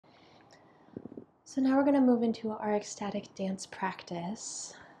So now we're going to move into our ecstatic dance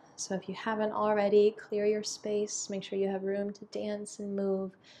practice. So if you haven't already, clear your space, make sure you have room to dance and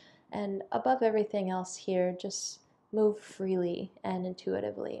move. And above everything else here, just move freely and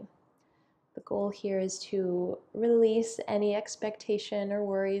intuitively. The goal here is to release any expectation or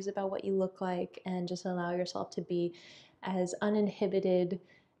worries about what you look like and just allow yourself to be as uninhibited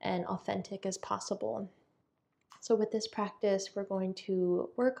and authentic as possible. So with this practice, we're going to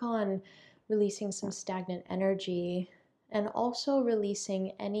work on releasing some stagnant energy and also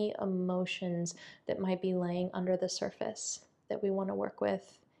releasing any emotions that might be laying under the surface that we want to work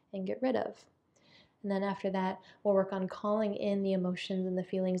with and get rid of. And then after that, we'll work on calling in the emotions and the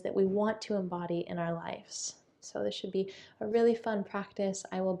feelings that we want to embody in our lives. So this should be a really fun practice.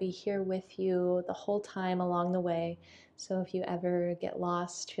 I will be here with you the whole time along the way. So if you ever get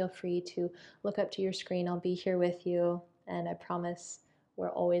lost, feel free to look up to your screen. I'll be here with you, and I promise we're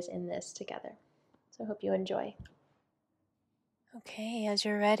always in this together. So I hope you enjoy. Okay, as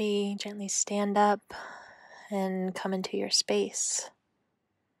you're ready, gently stand up and come into your space.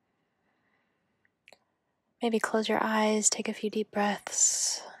 Maybe close your eyes, take a few deep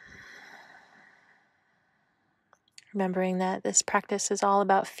breaths. Remembering that this practice is all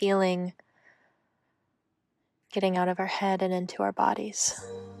about feeling, getting out of our head and into our bodies.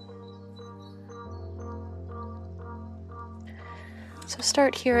 So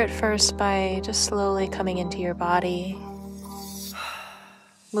start here at first by just slowly coming into your body.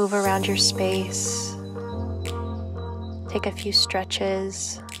 Move around your space. Take a few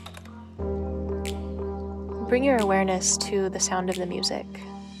stretches. Bring your awareness to the sound of the music.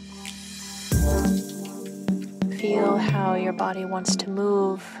 Feel how your body wants to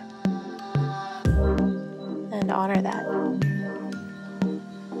move and honor that.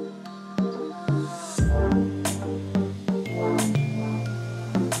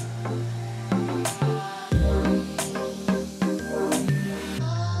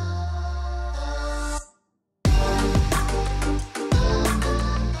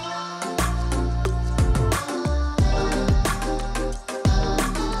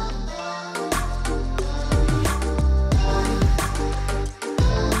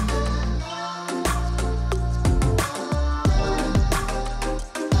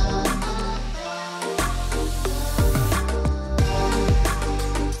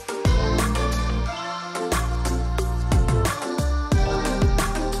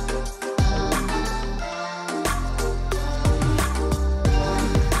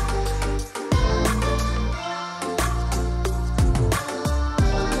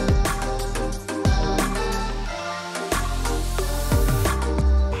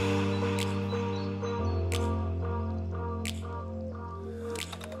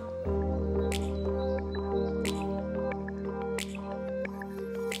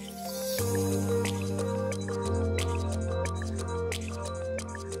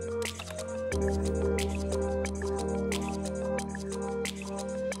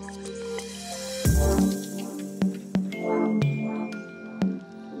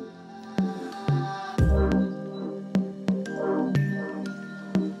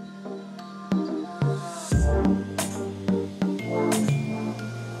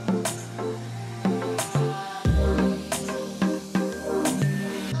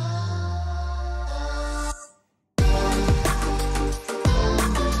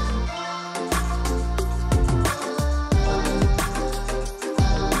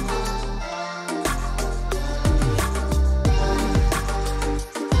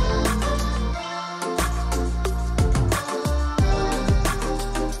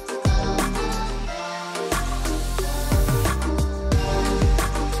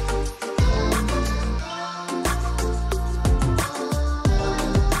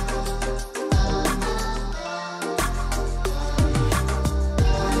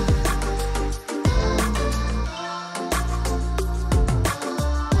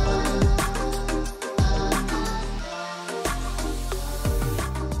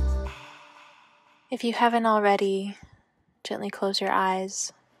 If you haven't already, gently close your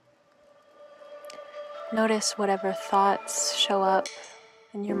eyes. Notice whatever thoughts show up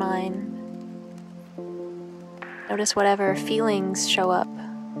in your mind. Notice whatever feelings show up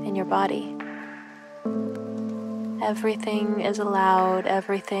in your body. Everything is allowed,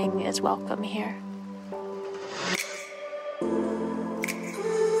 everything is welcome here.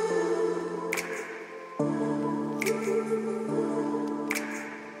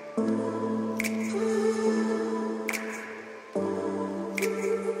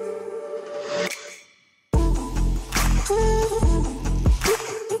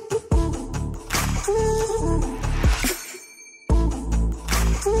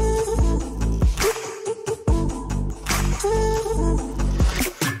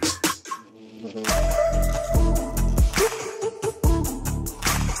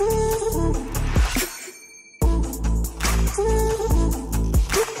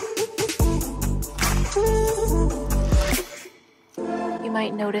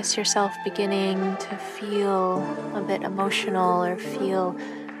 might notice yourself beginning to feel a bit emotional or feel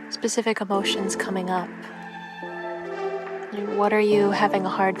specific emotions coming up. What are you having a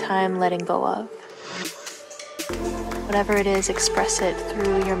hard time letting go of? Whatever it is, express it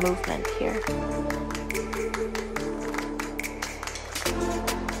through your movement here.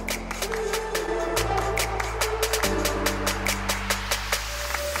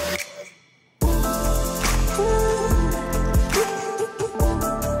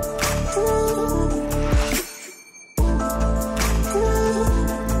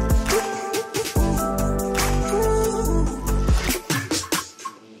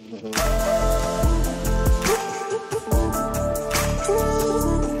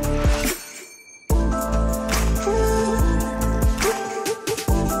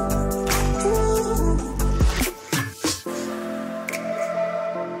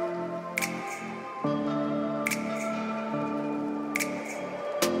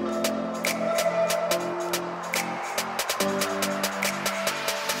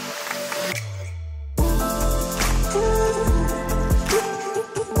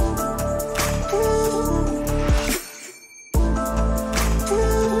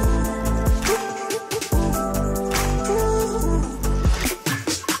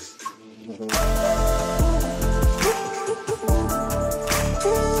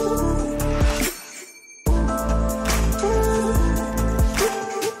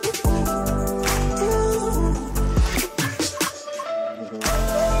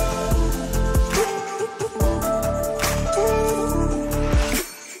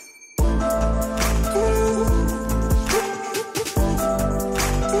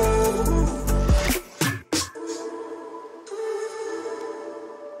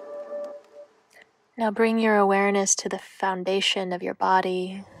 Now bring your awareness to the foundation of your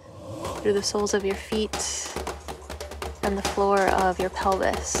body, through the soles of your feet and the floor of your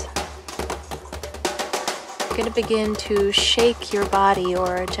pelvis. You're going to begin to shake your body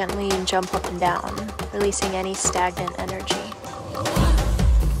or gently jump up and down, releasing any stagnant energy.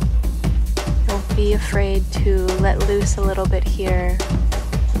 Don't be afraid to let loose a little bit here.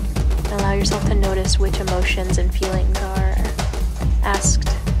 Allow yourself to notice which emotions and feelings are asked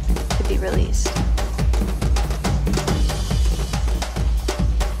to be released.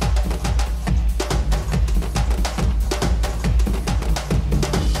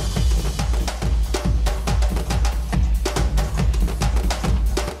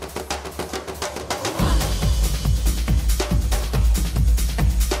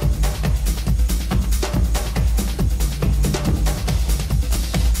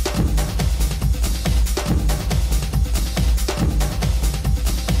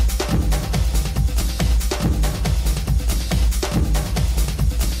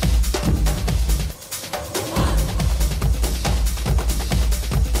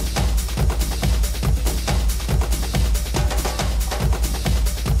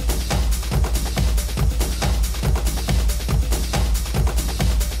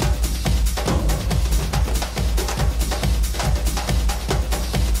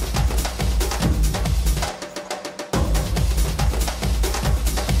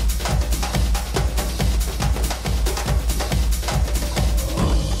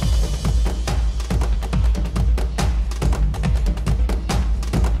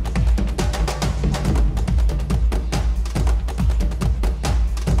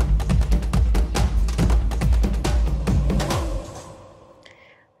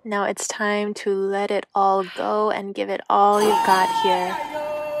 Now it's time to let it all go and give it all you've got here.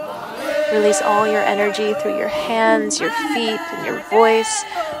 Release all your energy through your hands, your feet, and your voice.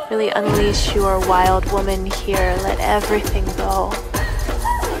 Really unleash your wild woman here. Let everything go.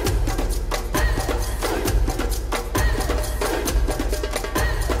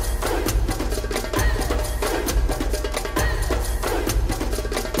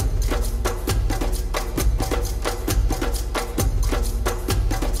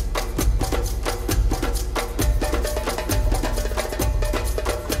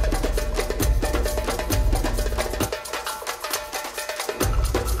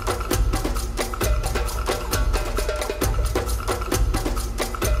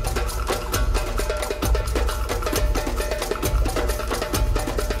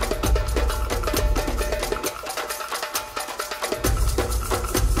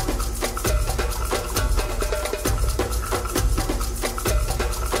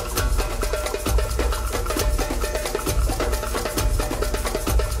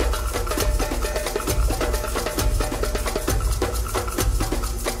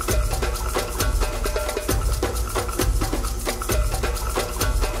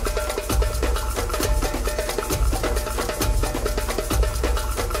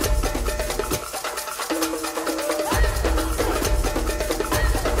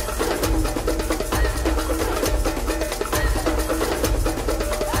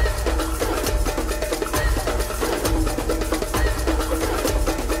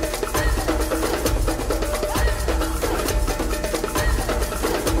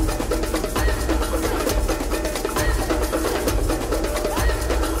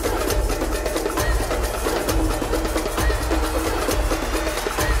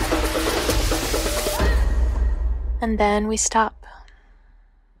 And then we stop.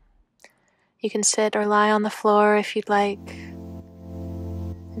 You can sit or lie on the floor if you'd like,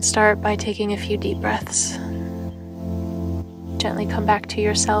 and start by taking a few deep breaths. Gently come back to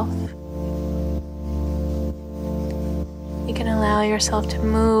yourself. You can allow yourself to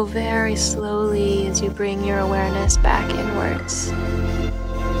move very slowly as you bring your awareness back inwards.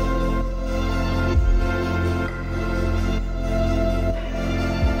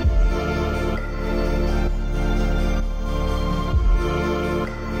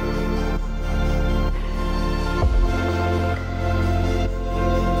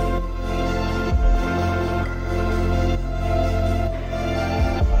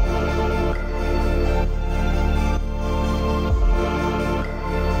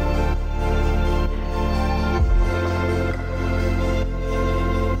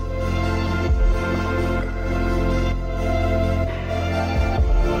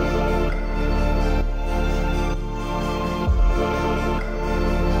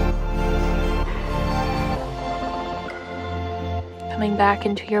 Coming back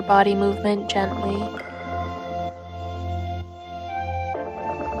into your body movement gently.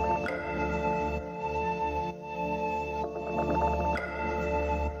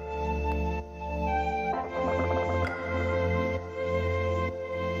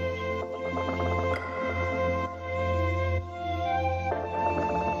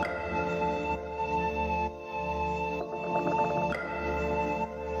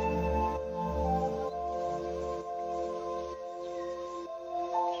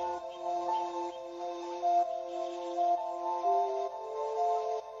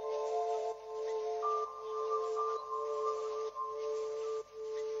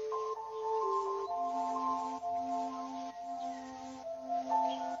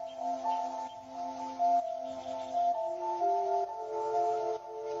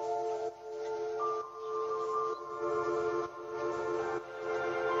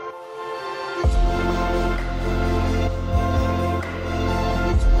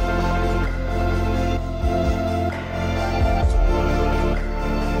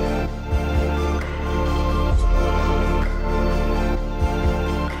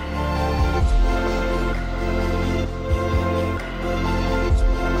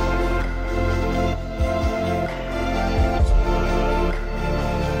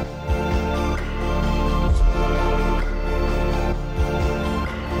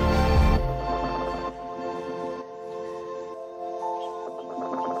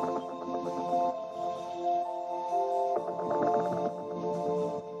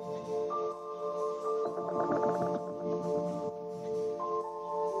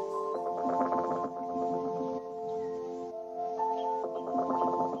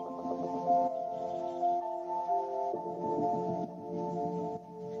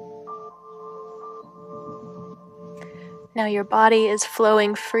 Now your body is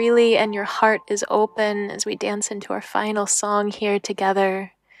flowing freely and your heart is open as we dance into our final song here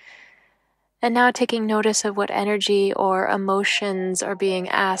together. And now taking notice of what energy or emotions are being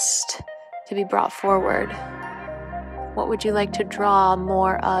asked to be brought forward. What would you like to draw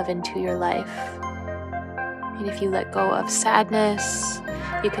more of into your life? And if you let go of sadness,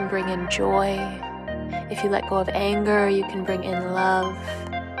 you can bring in joy. If you let go of anger, you can bring in love.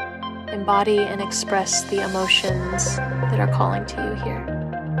 Embody and express the emotions that are calling to you here.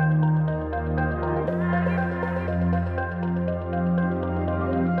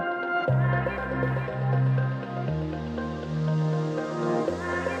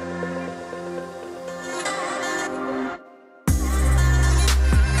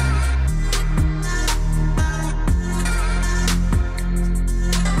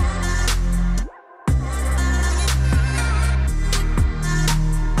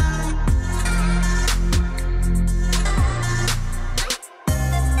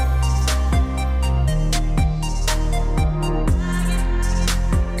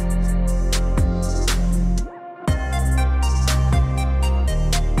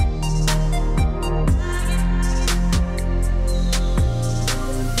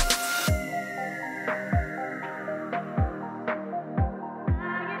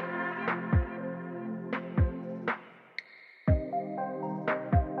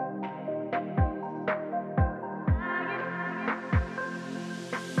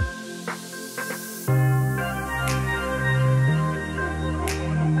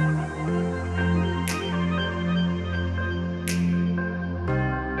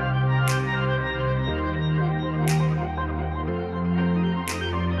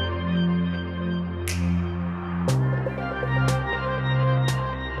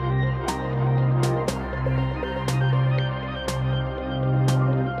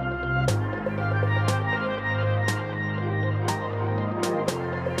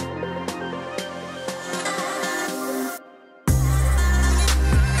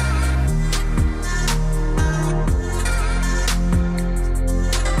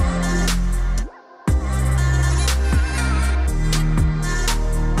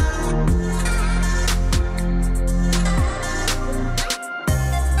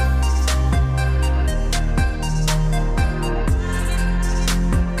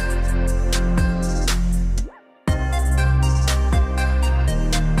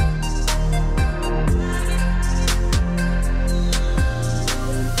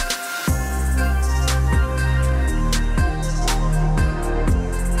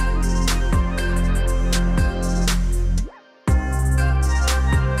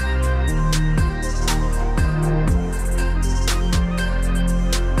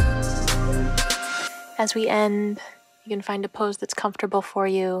 As we end, you can find a pose that's comfortable for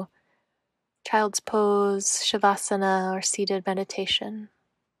you. Child's pose, shavasana, or seated meditation.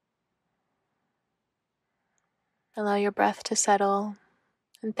 Allow your breath to settle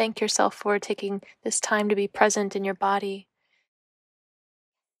and thank yourself for taking this time to be present in your body.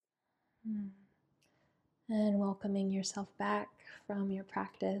 And welcoming yourself back from your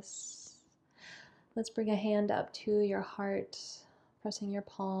practice. Let's bring a hand up to your heart, pressing your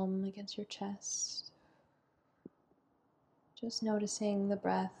palm against your chest. Just noticing the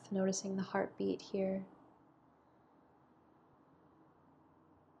breath, noticing the heartbeat here.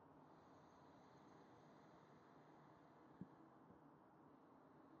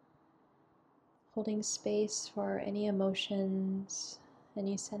 Holding space for any emotions,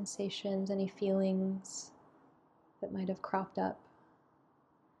 any sensations, any feelings that might have cropped up.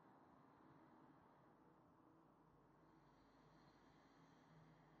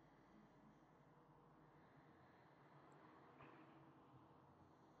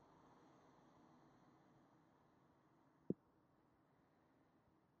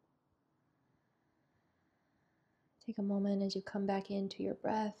 Take a moment as you come back into your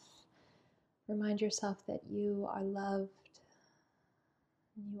breath. Remind yourself that you are loved,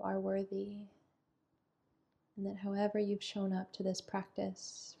 and you are worthy, and that however you've shown up to this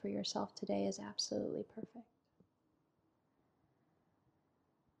practice for yourself today is absolutely perfect.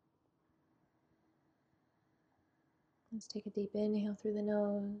 Let's take a deep inhale through the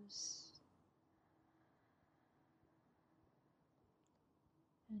nose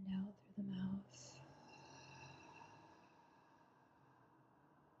and out through the mouth.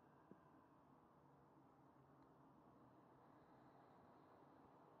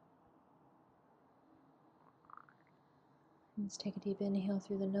 Let's take a deep inhale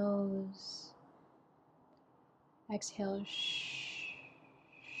through the nose. Exhale.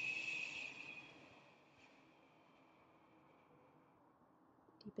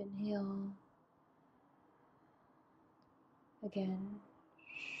 Deep inhale. Again.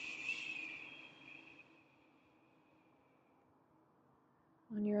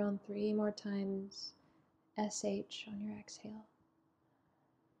 On your own, 3 more times. SH on your exhale.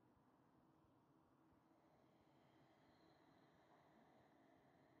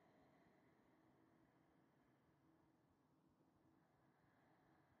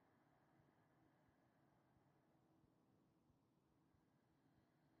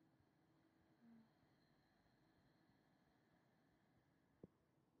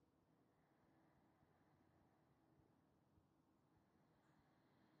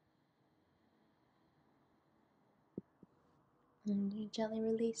 And you gently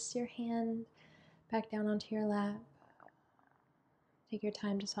release your hand back down onto your lap. Take your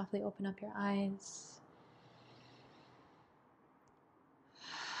time to softly open up your eyes.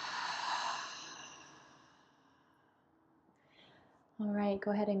 All right,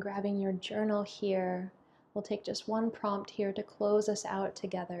 go ahead and grabbing your journal here. We'll take just one prompt here to close us out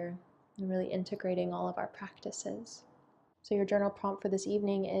together and really integrating all of our practices. So your journal prompt for this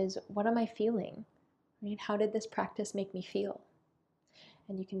evening is, what am I feeling? Right? How did this practice make me feel?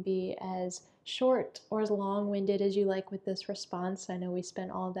 And you can be as short or as long-winded as you like with this response. I know we spent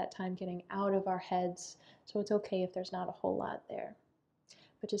all of that time getting out of our heads, so it's okay if there's not a whole lot there.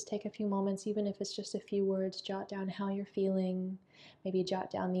 But just take a few moments, even if it's just a few words, jot down how you're feeling, maybe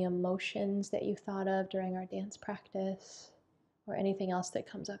jot down the emotions that you thought of during our dance practice, or anything else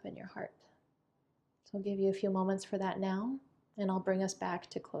that comes up in your heart. So I'll give you a few moments for that now, and I'll bring us back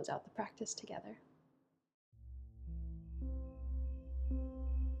to close out the practice together.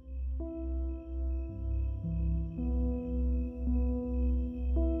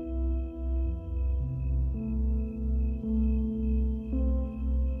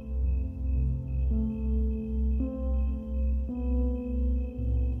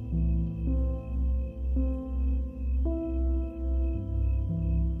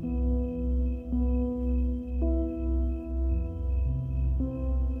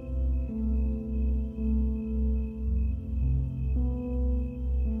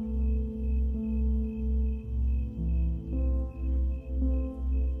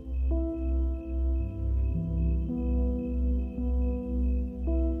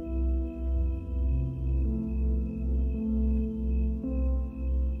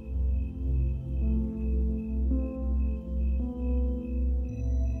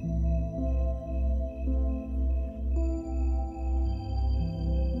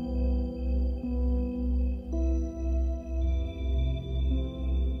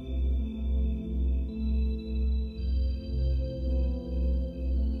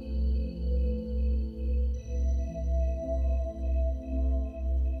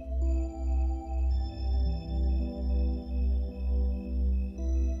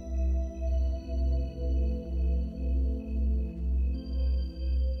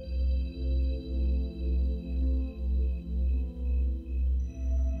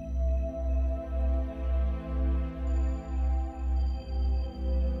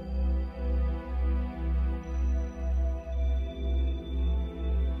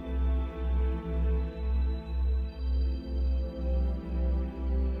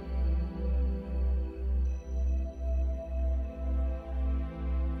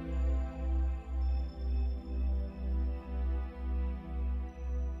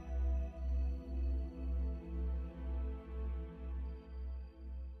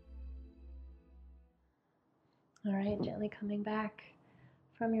 All right, gently coming back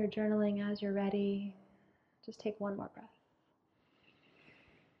from your journaling as you're ready. Just take one more breath.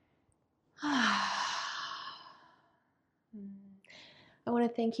 I want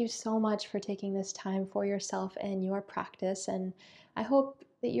to thank you so much for taking this time for yourself and your practice, and I hope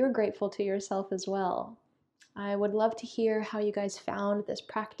that you're grateful to yourself as well. I would love to hear how you guys found this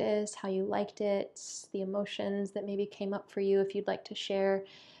practice, how you liked it, the emotions that maybe came up for you. If you'd like to share,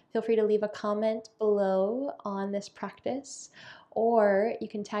 feel free to leave a comment below on this practice, or you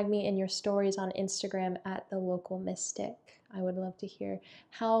can tag me in your stories on Instagram at the local mystic. I would love to hear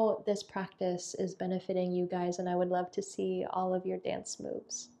how this practice is benefiting you guys, and I would love to see all of your dance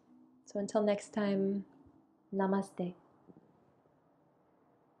moves. So until next time, namaste.